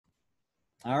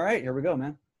All right, here we go,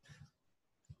 man.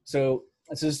 So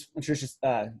let's just introduce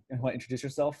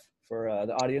yourself for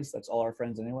the audience. That's all our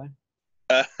friends anyway.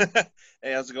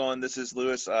 Hey, how's it going? This is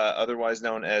Lewis, otherwise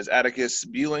known as Atticus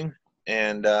Bueling,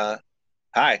 and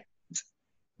hi.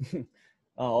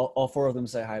 All four of them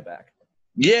say hi back.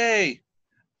 Yay!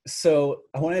 So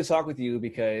I wanted to talk with you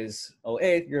because,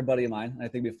 A, you're a buddy of mine, and I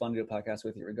think it'd be fun to do a podcast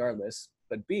with you regardless.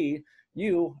 But B,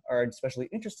 you are an especially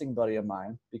interesting buddy of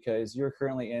mine because you're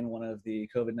currently in one of the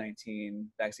COVID-19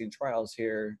 vaccine trials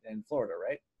here in Florida,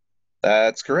 right?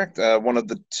 That's correct. One of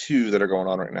the two that are going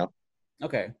on right now.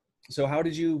 Okay. So how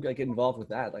did you get involved with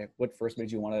that? Like, what first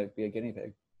made you want to be a guinea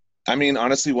pig? I mean,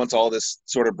 honestly, once all this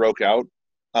sort of broke out,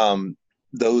 um,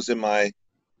 those in my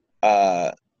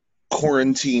uh,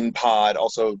 quarantine pod,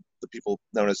 also the people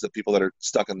known as the people that are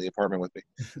stuck in the apartment with me,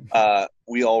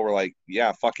 we all were like,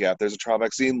 "Yeah, fuck yeah! If there's a trial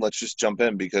vaccine, let's just jump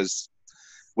in." Because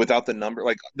without the number,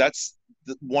 like that's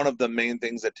one of the main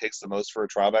things that takes the most for a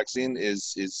trial vaccine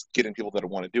is getting people that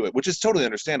want to do it, which is totally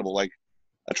understandable. Like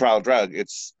a trial drug,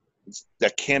 it's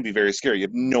that can be very scary. You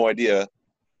have no idea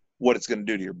what it's going to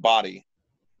do to your body,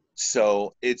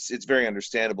 so it's very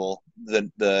understandable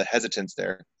the hesitance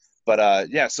there. But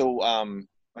yeah, so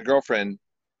my girlfriend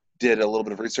did a little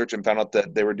bit of research and found out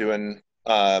that they were doing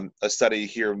a study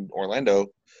here in Orlando,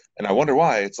 and I wonder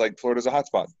why. It's like Florida's a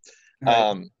hotspot. Right.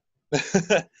 Um,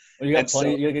 Well, you got and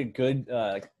plenty. so You got to get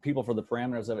good people for the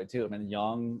parameters of it too. I mean,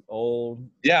 young, old.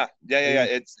 yeah.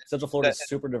 It's Central Florida that, is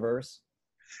super diverse.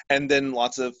 and then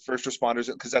lots of first responders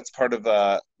because that's part of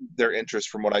their interest,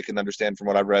 from what I can understand, from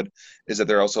what I've read, is that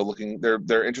they're also looking.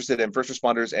 They're interested in first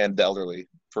responders and the elderly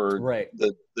for Right.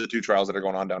 the two trials that are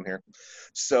going on down here.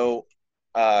 So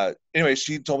anyway,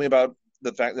 she told me about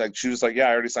the fact that, like, she was like, "Yeah,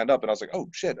 I already signed up," and I was like, "Oh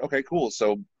shit, okay, cool."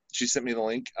 So she sent me the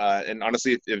link, and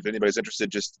honestly, if anybody's interested,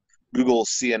 just Google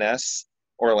CNS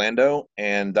Orlando,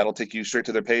 and that'll take you straight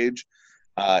to their page.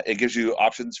 It gives you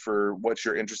options for what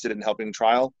you're interested in helping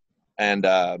trial, and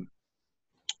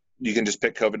you can just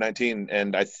pick COVID-19.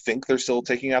 And I think they're still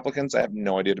taking applicants. I have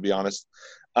no idea, to be honest.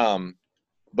 Um,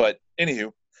 but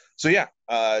anywho, so yeah,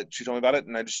 she told me about it,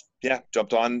 and I just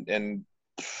jumped on, and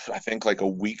I think like a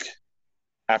week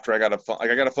after I got a phone, like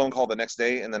I got a phone call the next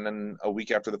day, and then a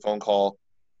week after the phone call,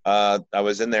 I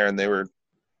was in there, and they were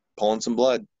pulling some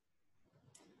blood.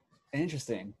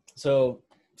 Interesting. So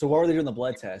what were they doing the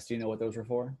blood test? Do you know what those were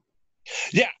for?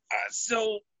 Yeah.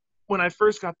 So when I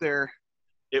first got there,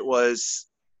 it was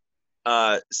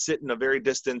sit in a very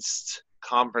distanced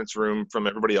conference room from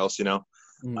everybody else,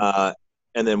 Mm. Uh,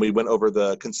 and then we went over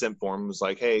the consent form. It was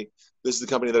like, hey, this is the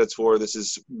company that it's for. This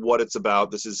is what it's about.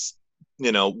 This is,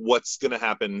 what's going to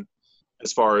happen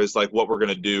as far as like what we're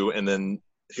going to do. And then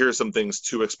here are some things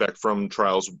to expect from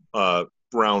trials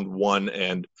round one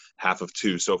and half of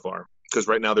two so far. Because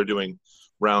right now they're doing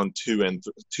round two and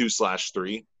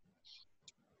 2/3.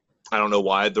 I don't know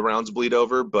why the rounds bleed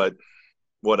over, but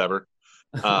whatever.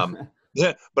 Um,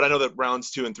 yeah, but I know that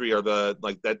rounds two and three are the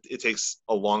like that. It takes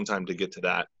a long time to get to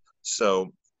that. So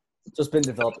So it's been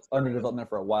developed under development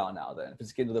for a while now. Then, if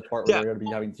it's getting to the part where yeah, they're going to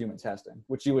be having human testing,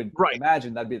 which you would right,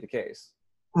 imagine that'd be the case.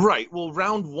 right. Well,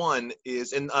 round one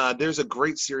is, and there's a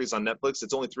great series on Netflix.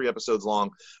 It's only 3 episodes long,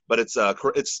 but it's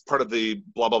part of the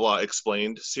blah blah blah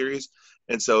explained series,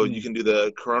 and so you Mm. can do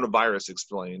the coronavirus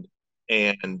explained,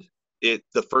 and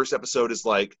the first episode is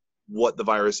like what the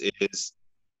virus is,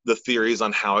 the theories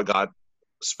on how it got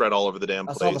spread all over the damn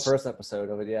I saw the place. first episode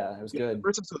of it. Yeah, it was Yeah, the good.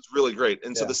 first episode's really great,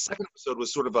 and so Yeah. the second episode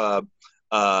was sort of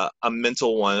a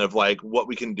mental one of like what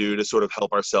we can do to sort of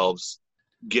help ourselves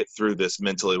get through this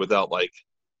mentally without like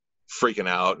freaking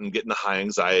out and getting the high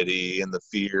anxiety and the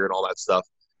fear and all that stuff.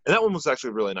 And that one was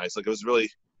actually really nice. Like it was really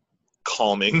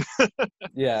calming.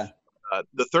 Yeah.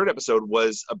 The third episode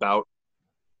was about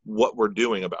what we're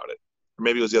doing about it. Or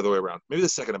maybe it was the other way around. Maybe the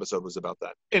second episode was about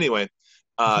that. Anyway,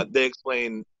 they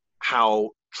explain how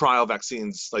trial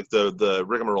vaccines, like the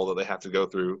rigmarole that they have to go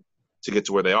through to get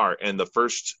to where they are. And the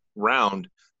first round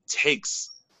takes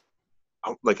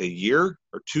like a year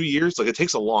or 2 years. Like it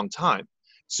takes a long time.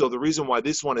 So the reason why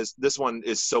this one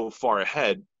is so far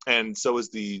ahead, and so is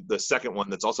the second one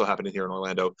that's also happening here in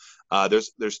Orlando.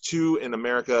 There's two in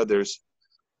America. There's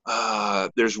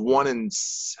one in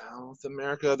South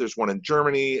America, there's one in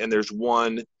Germany, and there's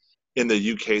one in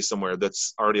the UK somewhere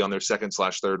that's already on their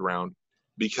second/third round,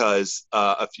 because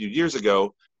a few years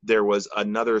ago there was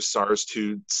another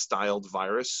SARS-2 styled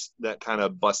virus that kind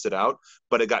of busted out,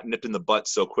 but it got nipped in the butt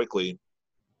so quickly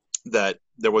that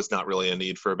there was not really a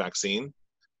need for a vaccine,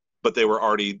 but they were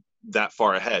already that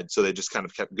far ahead, so they just kind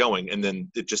of kept going, and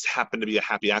then it just happened to be a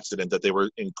happy accident that they were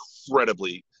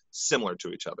incredibly similar to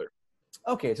each other.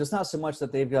 Okay, so it's not so much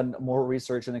that they've done more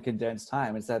research in a condensed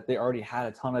time. It's that they already had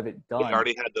a ton of it They done.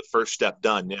 already had the first step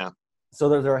done. Yeah. So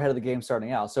they're ahead of the game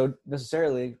starting out. So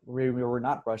necessarily, we're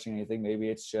not rushing anything. Maybe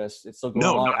it's still going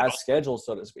No, along not at as all. scheduled,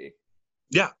 so to speak.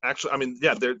 Yeah, actually, I mean,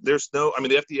 yeah, there's no, I mean,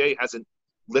 the FDA hasn't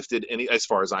lifted any, as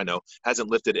far as I know, hasn't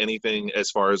lifted anything as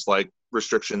far as like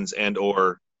restrictions and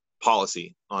or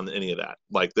policy on any of that.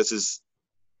 Like this is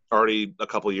already a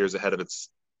couple of years ahead of its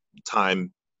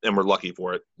time, and we're lucky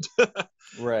for it.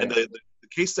 Right. And the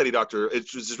case study doctor,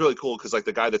 it's just really cool because like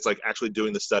the guy that's like actually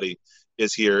doing the study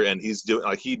is here, and he's doing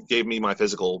like he gave me my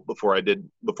physical before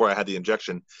I had the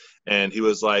injection, and he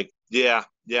was like, yeah,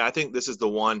 I think this is the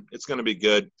one. It's going to be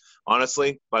good.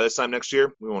 Honestly, by this time next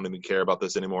year, we won't even care about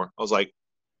this anymore. I was like,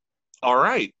 all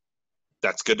right,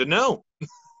 that's good to know.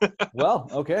 Well,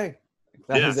 okay.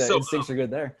 That Yeah. is So instincts are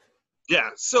good there. yeah,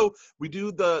 so we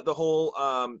do the whole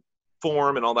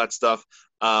form and all that stuff.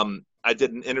 I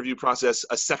did an interview process,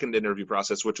 a second interview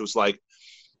process, which was like,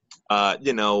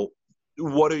 you know,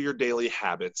 what are your daily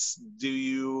habits? Do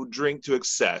you drink to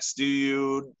excess? Do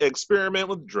you experiment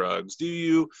with drugs? Do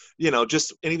you, you know,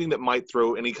 just anything that might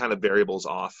throw any kind of variables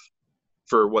off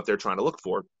for what they're trying to look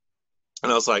for?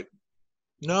 And I was like,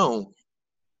 no.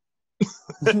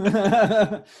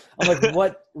 I'm like,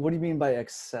 what do you mean by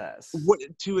excess? What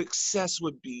to excess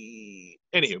would be.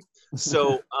 Anywho,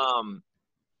 so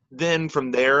then from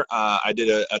there, I did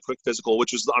a quick physical,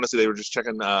 which was honestly they were just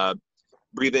checking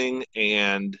breathing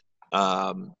and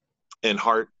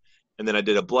heart, and then I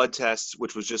did a blood test,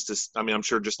 which was just this. I mean, I'm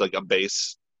sure just like a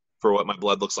base for what my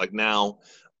blood looks like now.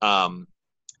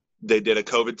 They did a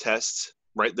COVID test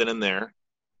right then and there,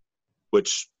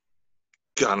 which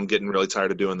God, I'm getting really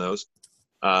tired of doing those.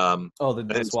 Oh,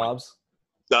 the swabs.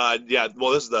 Yeah,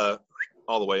 well, this is the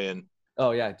all the way in.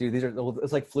 Oh yeah, dude,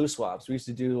 it's like flu swabs. We used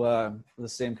to do the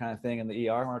same kind of thing in the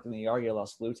ER. Marked in the ER, you get a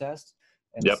last flu test,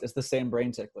 and Yep. it's the same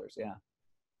brain ticklers. Yeah.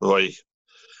 Oy.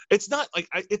 It's not like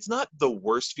it's not the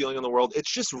worst feeling in the world.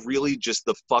 It's just really just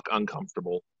the fuck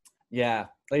uncomfortable. Yeah,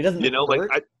 like it doesn't You know, hurt.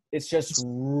 like it's just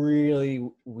really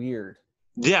weird.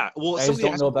 yeah. Well, I just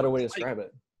don't know a better way to describe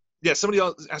it. Yeah, somebody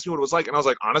else asked me what it was like, and I was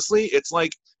like, honestly, it's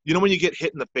like you know when you get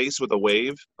hit in the face with a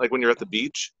wave, like when you're at the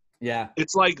beach. Yeah.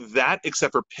 It's like that,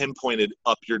 except for pinpointed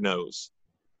up your nose.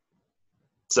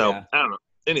 So Yeah. I don't know.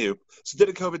 Anywho, so did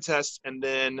a COVID test, and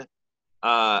then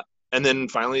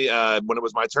finally, when it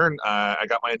was my turn, I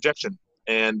got my injection.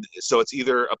 And so it's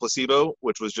either a placebo,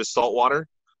 which was just salt water,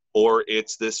 or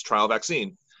it's this trial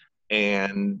vaccine.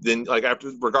 And then, like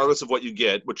after, regardless of what you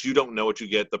get, which you don't know what you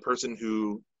get, the person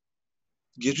who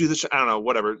gives you the, I don't know,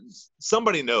 whatever,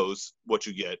 somebody knows what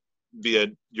you get via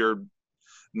your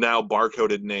now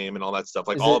barcoded name and all that stuff.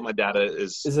 Like all of my data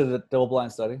is. Is it a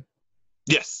double-blind study?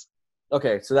 Yes.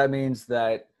 Okay, so that means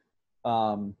that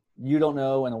you don't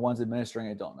know, and the ones administering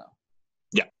it don't know.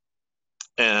 Yeah.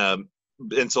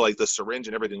 And so like the syringe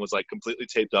and everything was like completely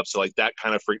taped up. So like that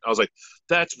kind of freaked. I was like,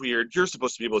 that's weird. You're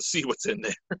supposed to be able to see what's in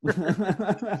there.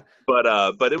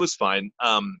 But it was fine.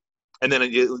 And then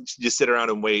you sit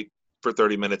around and wait for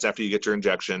 30 minutes after you get your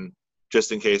injection,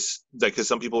 just in case, like, cause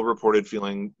some people reported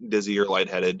feeling dizzy or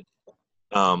lightheaded.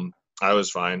 I was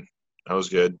fine. I was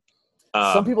good.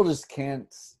 Some people just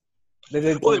can't. They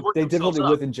did difficulty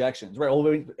with injections, right?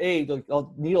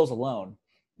 Well, needles alone.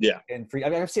 Yeah. And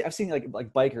I've seen like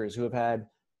bikers who have had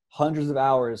hundreds of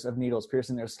hours of needles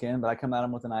piercing their skin, but I come at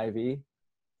them with an IV,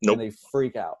 nope, and they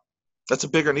freak out. That's a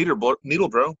bigger needle, bro.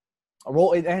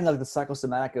 And like the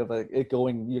psychosomatic of it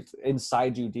going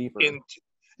inside you deeper.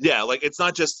 Yeah, like it's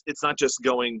not just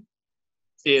going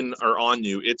in or on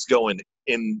you; it's going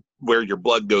in where your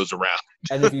blood goes around.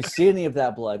 And if you see any of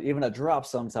that blood, even a drop,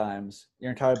 sometimes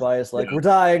your entire body is like, yeah. We're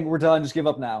dying, we're done, just give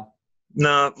up now.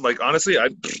 No, like honestly,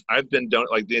 I've been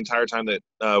like the entire time that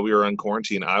we were in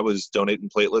quarantine, I was donating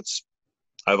platelets.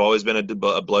 I've always been a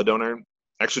blood donor.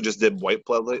 Actually, just did white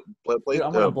blood plate. Dude,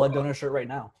 I'm wearing a blood donor shirt right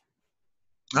now.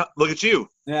 Look at you.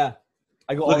 Yeah,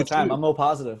 I go all the time. I'm O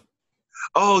positive.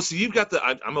 Oh, so you've got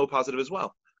I'm O positive as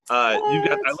well. You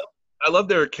got. I love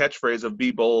their catchphrase of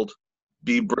 "Be bold,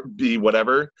 be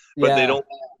whatever," but they don't.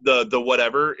 The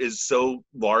whatever is so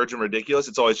large and ridiculous.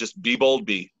 It's always just "Be bold,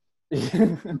 be."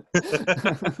 That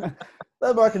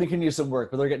marketing can use some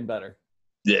work, but they're getting better.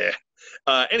 Yeah.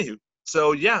 Anywho,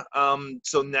 so yeah.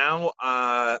 So now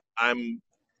I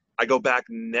go back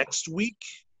next week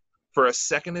for a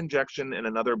second injection and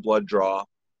another blood draw.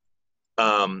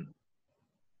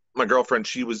 My girlfriend,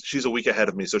 she's a week ahead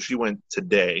of me, so she went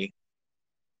today.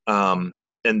 And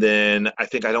then I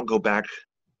think I don't go back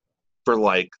for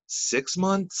like 6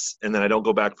 months, and then I don't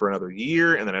go back for another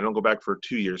year, and then I don't go back for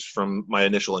 2 years from my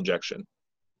initial injection.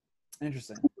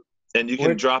 Interesting. And you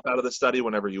can drop out of the study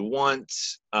whenever you want.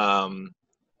 We're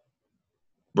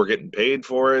getting paid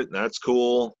for it. That's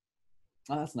cool.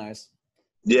 Oh, that's nice.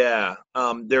 Yeah.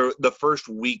 They're the first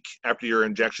week after your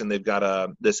injection, they've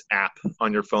got this app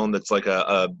on your phone that's like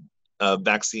a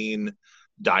vaccine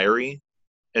diary.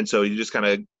 And so you just kind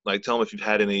of like tell them if you've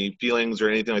had any feelings or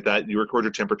anything like that. You record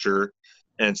your temperature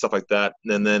and stuff like that.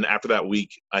 And then after that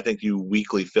week, I think you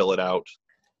weekly fill it out.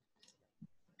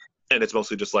 And it's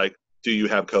mostly just like, do you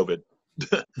have COVID?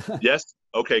 Yes.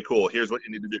 Okay, cool. Here's what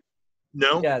you need to do.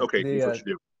 No? Yeah, okay, here's what you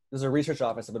do. There's a research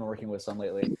office I've been working with some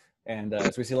lately. And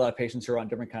so we see a lot of patients who are on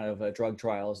different kind of drug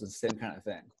trials. It's the same kind of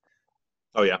thing.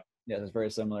 Oh, yeah. Yeah, it's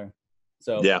very similar.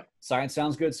 So yeah, science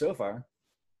sounds good so far.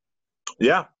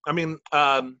 Yeah. I mean,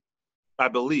 I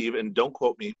believe, and don't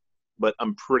quote me, but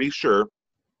I'm pretty sure,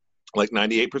 like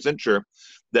 98% sure,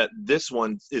 that this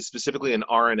one is specifically an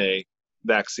RNA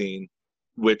vaccine,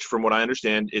 which from what I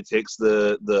understand, it takes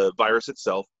the virus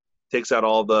itself, takes out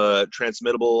all the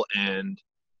transmittable and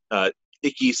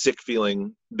icky, sick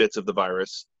feeling bits of the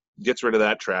virus, gets rid of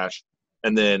that trash,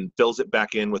 and then fills it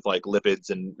back in with like lipids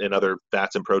and other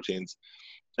fats and proteins.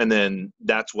 And then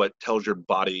that's what tells your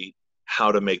body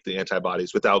how to make the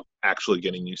antibodies without actually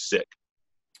getting you sick.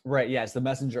 Right. Yeah. It's the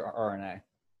messenger RNA.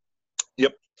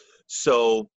 Yep.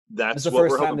 So that's the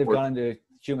first time they've gone into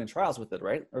human trials with it,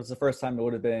 right? Or it's the first time it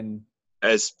would have been.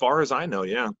 As far as I know,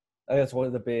 yeah. I guess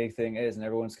what the big thing is, and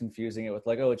everyone's confusing it with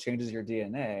like, oh, it changes your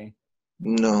DNA.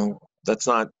 No, that's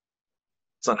not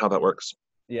how that works.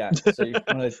 Yeah. So you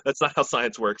wanna... That's not how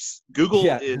science works. Google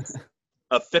is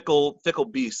a fickle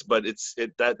beast, but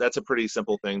that's a pretty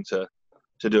simple thing to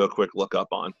do a quick look up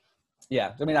on.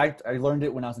 Yeah, I mean, I learned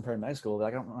it when I was in paramedic school, but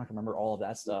I don't remember all of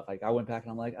that stuff. Like, I went back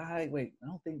and I'm like, wait, I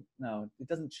don't think, no, it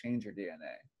doesn't change your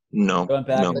DNA. No. I went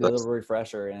back and did a little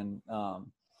refresher, and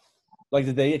like,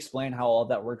 did they explain how all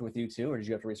that worked with you too, or did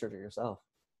you have to research it yourself?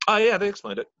 Yeah, they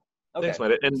explained it. Okay. They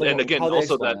explained it, and again,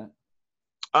 also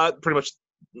that pretty much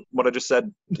what I just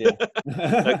said. Yeah.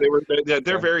 Like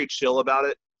they're very chill about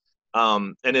it.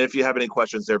 And if you have any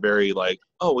questions, they're very like,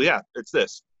 oh yeah, it's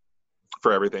this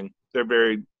for everything. They're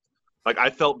very like, I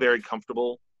felt very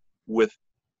comfortable with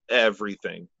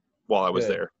everything while I was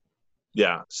there.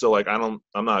 Yeah. So like, I'm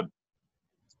not,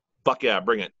 fuck yeah,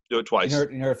 bring it. Do it twice. You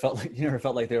never felt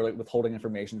like they were like withholding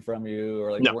information from you,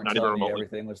 or like, no, weren't not telling even you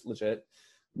everything was legit.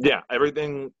 Yeah,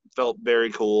 everything felt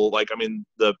very cool. Like, I mean,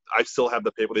 I still have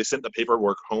the paper. They sent the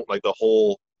paperwork home, like the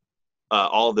whole,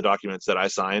 all of the documents that I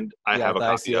signed. I have a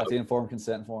copy of the informed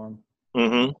consent form.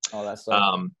 Mm-hmm. All that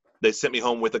stuff. They sent me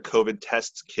home with a COVID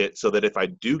test kit so that if I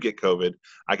do get COVID,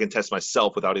 I can test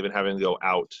myself without even having to go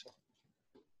out.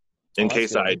 In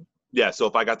case so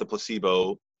if I got the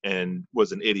placebo and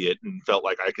was an idiot and felt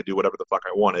like I could do whatever the fuck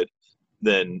I wanted,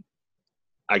 then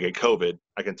I get COVID,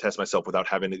 I can test myself without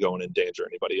having to go and endanger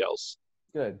anybody else.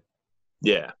 Good.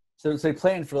 Yeah. So they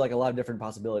plan for like a lot of different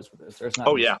possibilities with this. There's not.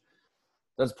 Oh yeah.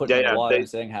 Just putting in the water and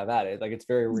saying have at it. Like, it's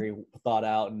very, very thought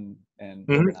out and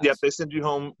organized. Yeah, they send you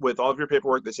home with all of your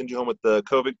paperwork. They send you home with the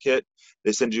COVID kit.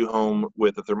 They send you home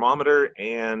with a thermometer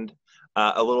and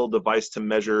a little device to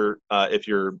measure if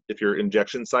your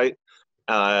injection site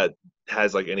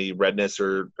has like any redness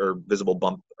or visible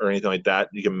bump or anything like that.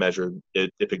 You can measure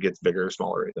it if it gets bigger or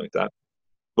smaller or anything like that.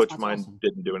 Which That's mine awesome.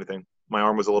 Didn't do anything. My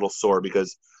arm was a little sore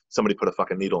because somebody put a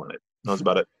fucking needle in it. That was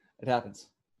about it. It happens.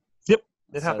 Yep.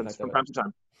 It happens from time to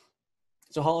time.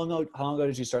 So how long ago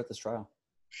did you start this trial?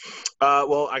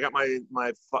 Well, I got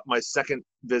my second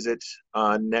visit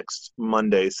next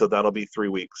Monday, so that'll be 3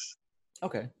 weeks.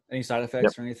 Okay. Any side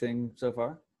effects or anything so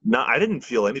far? No, I didn't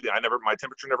feel anything. My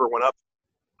temperature never went up.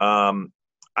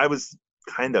 I was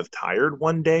kind of tired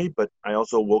one day, but I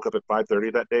also woke up at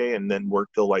 5:30 that day and then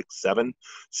worked till like 7.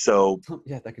 So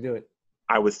yeah, that could do it.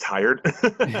 I was tired.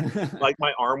 Like,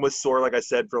 my arm was sore, like I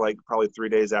said, for like probably 3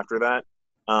 days after that.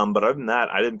 But other than that,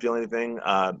 I didn't feel anything.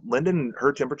 Lyndon,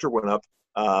 her temperature went up.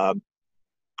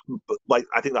 Like,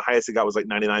 I think the highest it got was like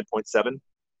 99.7.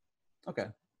 Okay.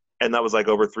 And that was like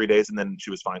over 3 days, and then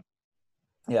she was fine.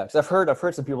 Yeah, because I've heard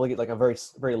some people get like a very,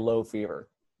 very low fever.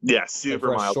 Yeah, super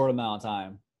for mild. A short amount of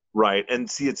time. Right. And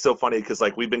see, it's so funny because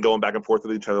like we've been going back and forth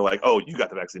with each other like, oh, you got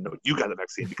the vaccine. No, you got the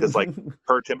vaccine, because like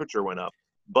her temperature went up.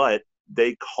 But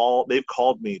they've called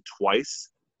me twice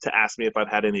to ask me if I've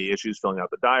had any issues filling out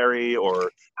the diary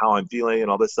or how I'm feeling and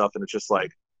all this stuff. And it's just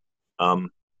like,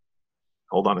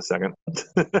 hold on a second. It's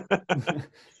a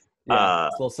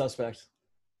little suspect.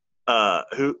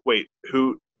 Who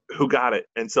got it?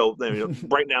 And so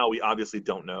right now we obviously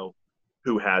don't know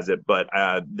who has it, but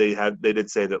they did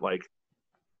say that, like,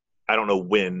 I don't know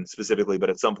when specifically, but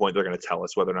at some point they're going to tell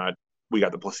us whether or not we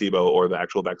got the placebo or the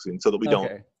actual vaccine, so that we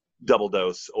don't double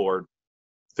dose or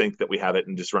think that we have it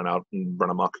and just run out and run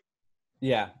amok.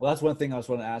 Yeah, well, that's one thing I was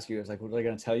wanting to ask you is like, what are they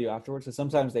going to tell you afterwards? Because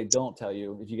sometimes they don't tell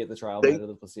you if you get the trial med or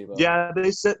the placebo. Yeah,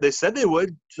 they said they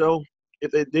would. So if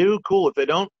they do, cool. If they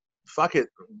don't, fuck it.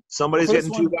 Somebody's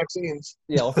getting 2 vaccines.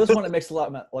 Yeah, well, for this one, it makes a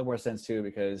lot more sense too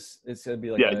because it's going to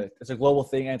be like it's a global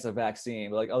thing and it's a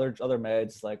vaccine. But like other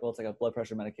meds, like, well, it's like a blood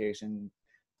pressure medication.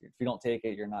 If you don't take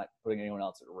it, you're not putting anyone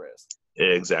else at risk.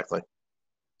 Exactly.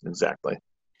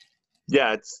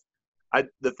 Yeah,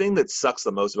 the thing that sucks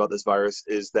the most about this virus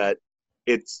is that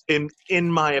it's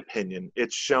in my opinion,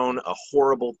 it's shown a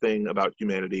horrible thing about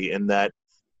humanity in that,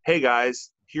 hey guys,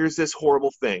 here's this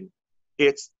horrible thing.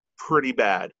 It's pretty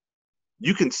bad.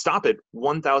 You can stop it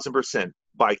 1,000%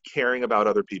 by caring about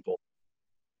other people.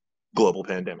 Global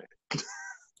pandemic.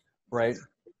 Right.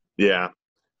 Yeah.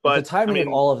 But the timing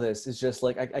of all of this is just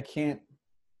like I can't.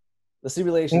 The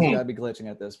simulation's got to be glitching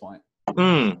at this point.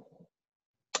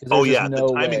 Oh yeah, the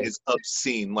timing is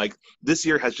obscene. Like this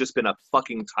year has just been a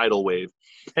fucking tidal wave,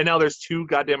 and now there's 2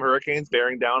 goddamn hurricanes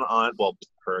bearing down on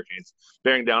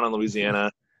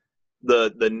Louisiana.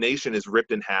 The nation is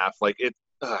ripped in half. Like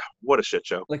what a shit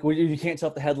show. Like you can't tell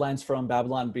if the headlines from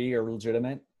Babylon Bee are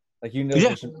legitimate. Like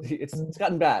it's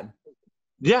gotten bad.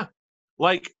 Yeah,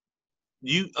 like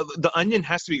the Onion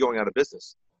has to be going out of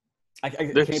business.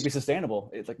 It can't be sustainable.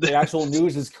 It's like the actual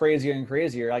news is crazier and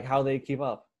crazier. Like how they keep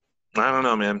up. I don't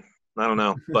know, man. I don't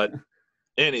know. But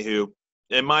anywho,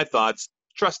 in my thoughts,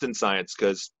 trust in science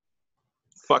because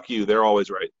fuck you, they're always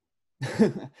right.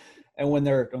 And when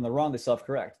they're wrong, they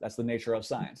self-correct. That's the nature of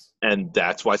science. And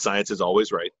that's why science is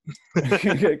always right.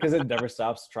 Because it never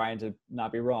stops trying to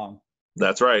not be wrong.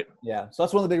 That's right. Yeah. So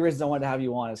that's one of the big reasons I wanted to have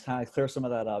you on is kind of clear some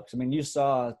of that up. I mean, you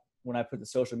saw when I put the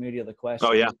social media, the question.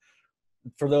 Oh, yeah.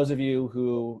 For those of you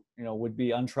who, would be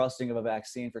untrusting of a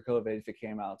vaccine for COVID if it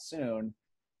came out soon,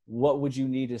 what would you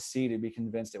need to see to be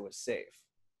convinced it was safe?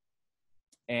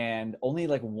 And only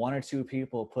like 1 or 2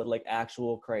 people put like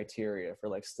actual criteria for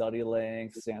like study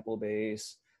length, sample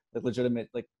base, like legitimate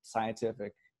like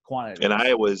scientific quantity. And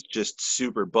I was just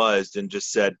super buzzed and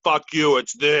just said, "Fuck you,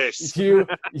 it's this." You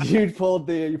pulled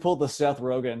the Seth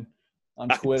Rogen on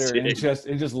Twitter and it just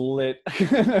lit.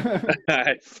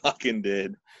 I fucking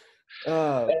did.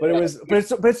 But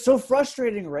it's so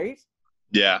frustrating, right?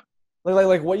 Yeah.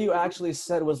 Like what you actually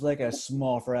said was like a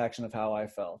small fraction of how I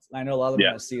felt. And I know a lot of them are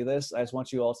going to see this. I just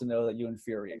want you all to know that you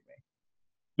infuriate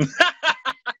me.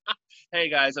 Hey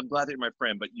guys, I'm glad that you're my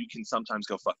friend, but you can sometimes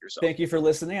go fuck yourself. Thank you for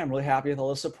listening. I'm really happy with all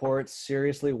the support.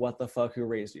 Seriously, what the fuck? Who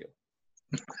raised you?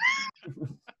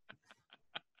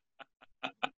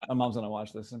 My mom's going to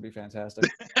watch this and be fantastic.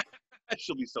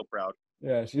 She'll be so proud.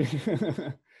 Yeah.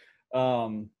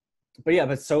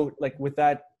 But so like with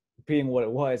that being what it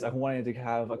was, I wanted to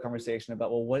have a conversation about,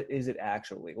 well, what is it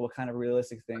actually? What kind of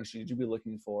realistic things should you be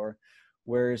looking for?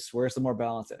 Where's the more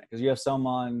balance in it? Because you have some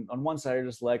on one side are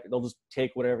just like, they'll just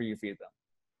take whatever you feed them.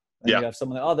 And you have some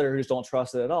on the other who just don't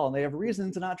trust it at all. And they have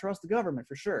reason to not trust the government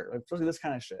for sure. Like, especially this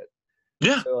kind of shit.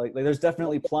 Yeah. So like there's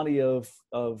definitely plenty of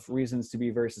reasons to be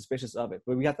very suspicious of it.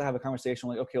 But we have to have a conversation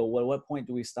like, okay, well, at what point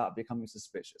do we stop becoming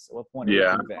suspicious? At what point are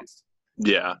we convinced?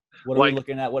 Yeah. What are we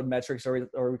looking at? What metrics are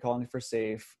we calling for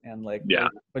safe? And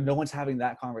but no one's having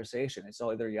that conversation. It's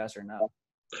all either yes or no.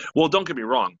 Well, don't get me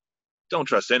wrong. Don't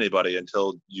trust anybody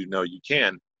until you know you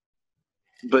can.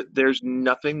 But there's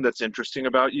nothing that's interesting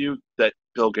about you that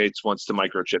Bill Gates wants to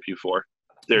microchip you for.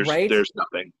 There's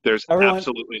nothing. There's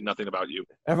absolutely nothing about you.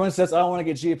 Everyone says, I want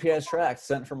to get GPS tracks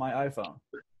sent from my iPhone.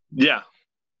 Yeah.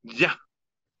 Yeah.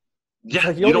 Yeah.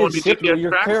 Like you don't want to be GPS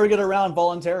You're carrying it around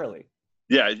voluntarily.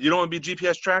 Yeah, you don't want to be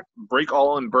GPS tracked, break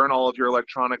all and burn all of your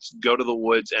electronics, go to the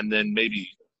woods, and then maybe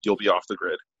you'll be off the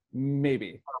grid.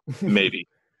 Maybe.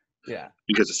 Yeah.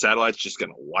 Because the satellite's just going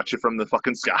to watch it from the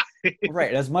fucking sky.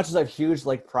 Right. As much as I'm a huge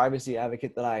privacy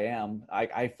advocate that I am,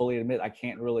 I fully admit I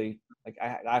can't really,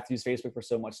 I have to use Facebook for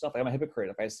so much stuff. I'm a hypocrite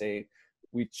if I say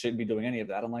we shouldn't be doing any of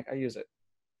that. I'm like, I use it.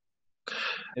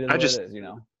 It is what it is,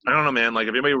 I don't know, man. Like,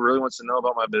 if anybody really wants to know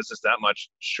about my business that much,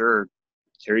 sure.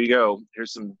 Here you go.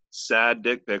 Here's some sad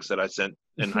dick pics that I sent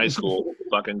in high school.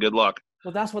 Fucking good luck.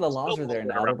 Well, that's why the laws are there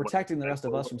now. They're protecting the rest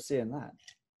of us from seeing that.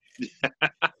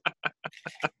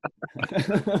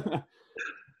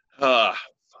 Fuck.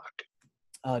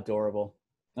 Adorable.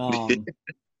 Well, dude,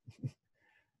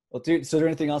 so is there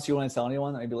anything else you want to tell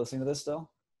anyone that may be listening to this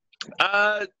still?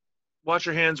 Wash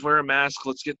your hands, wear a mask.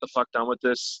 Let's get the fuck done with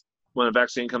this. When a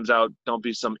vaccine comes out, don't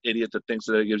be some idiot that thinks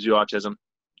that it gives you autism.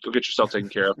 Go get yourself taken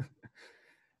care of.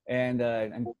 And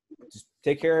just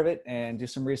take care of it and do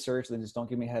some research. Then just don't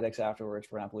give me headaches afterwards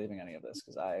for not believing any of this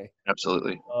because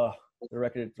absolutely. The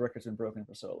record's been broken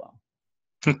for so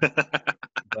long.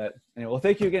 But anyway, well,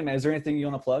 thank you again, man. Is there anything you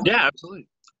want to plug? Yeah, absolutely.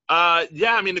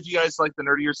 Yeah, I mean, if you guys like the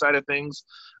nerdier side of things,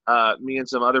 me and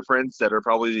some other friends that are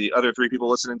probably the other 3 people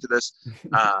listening to this,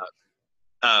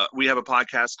 we have a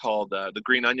podcast called the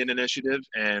Green Onion Initiative,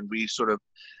 and we sort of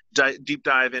deep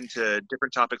dive into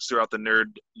different topics throughout the nerd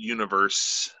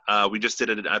universe. We just did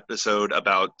an episode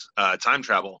about time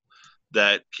travel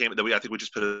I think we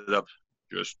just put it up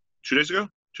just 2 days ago.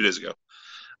 2 days ago.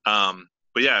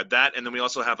 But yeah, that, and then we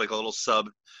also have like a little sub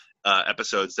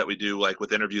episodes that we do like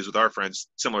with interviews with our friends,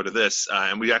 similar to this.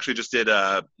 And we actually just did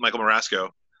Michael Morasco.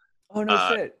 Oh no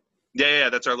shit. Yeah,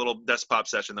 that's our little desk pop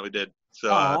session that we did. So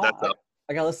that's up.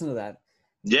 I gotta listen to that.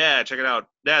 Yeah, check it out.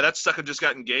 Yeah, that sucker just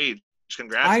got engaged.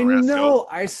 Congrats. I know.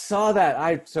 I saw that.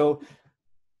 I don't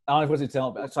know what to tell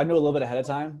about. So I knew a little bit ahead of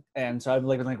time, and so I've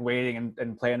been like waiting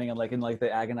and planning and like in like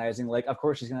the agonizing, like of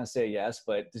course she's gonna say yes,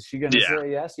 but is she gonna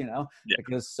say yes? You know,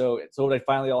 because so like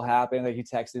finally all happened. Like he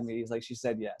texted me, he's like she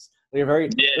said yes. Like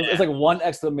it's like one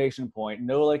exclamation point,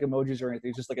 no like emojis or anything.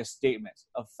 It's just like a statement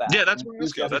of fact. Yeah, that's where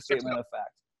that's a statement of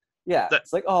fact. Yeah,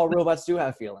 it's like robots do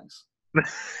have feelings.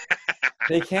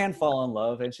 They can fall in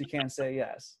love, and she can say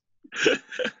yes.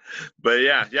 But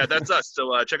yeah, that's us.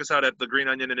 So check us out at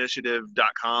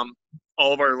thegreenonioninitiative.com.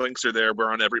 All of our links are there.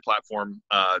 We're on every platform.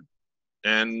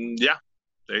 And yeah,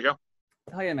 there you go.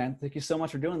 Hell yeah, man. Thank you so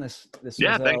much for doing this. This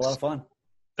was a lot of fun.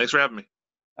 Thanks for having me.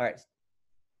 All right.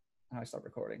 How do I stop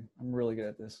recording? I'm really good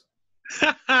at this.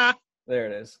 There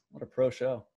it is. What a pro show.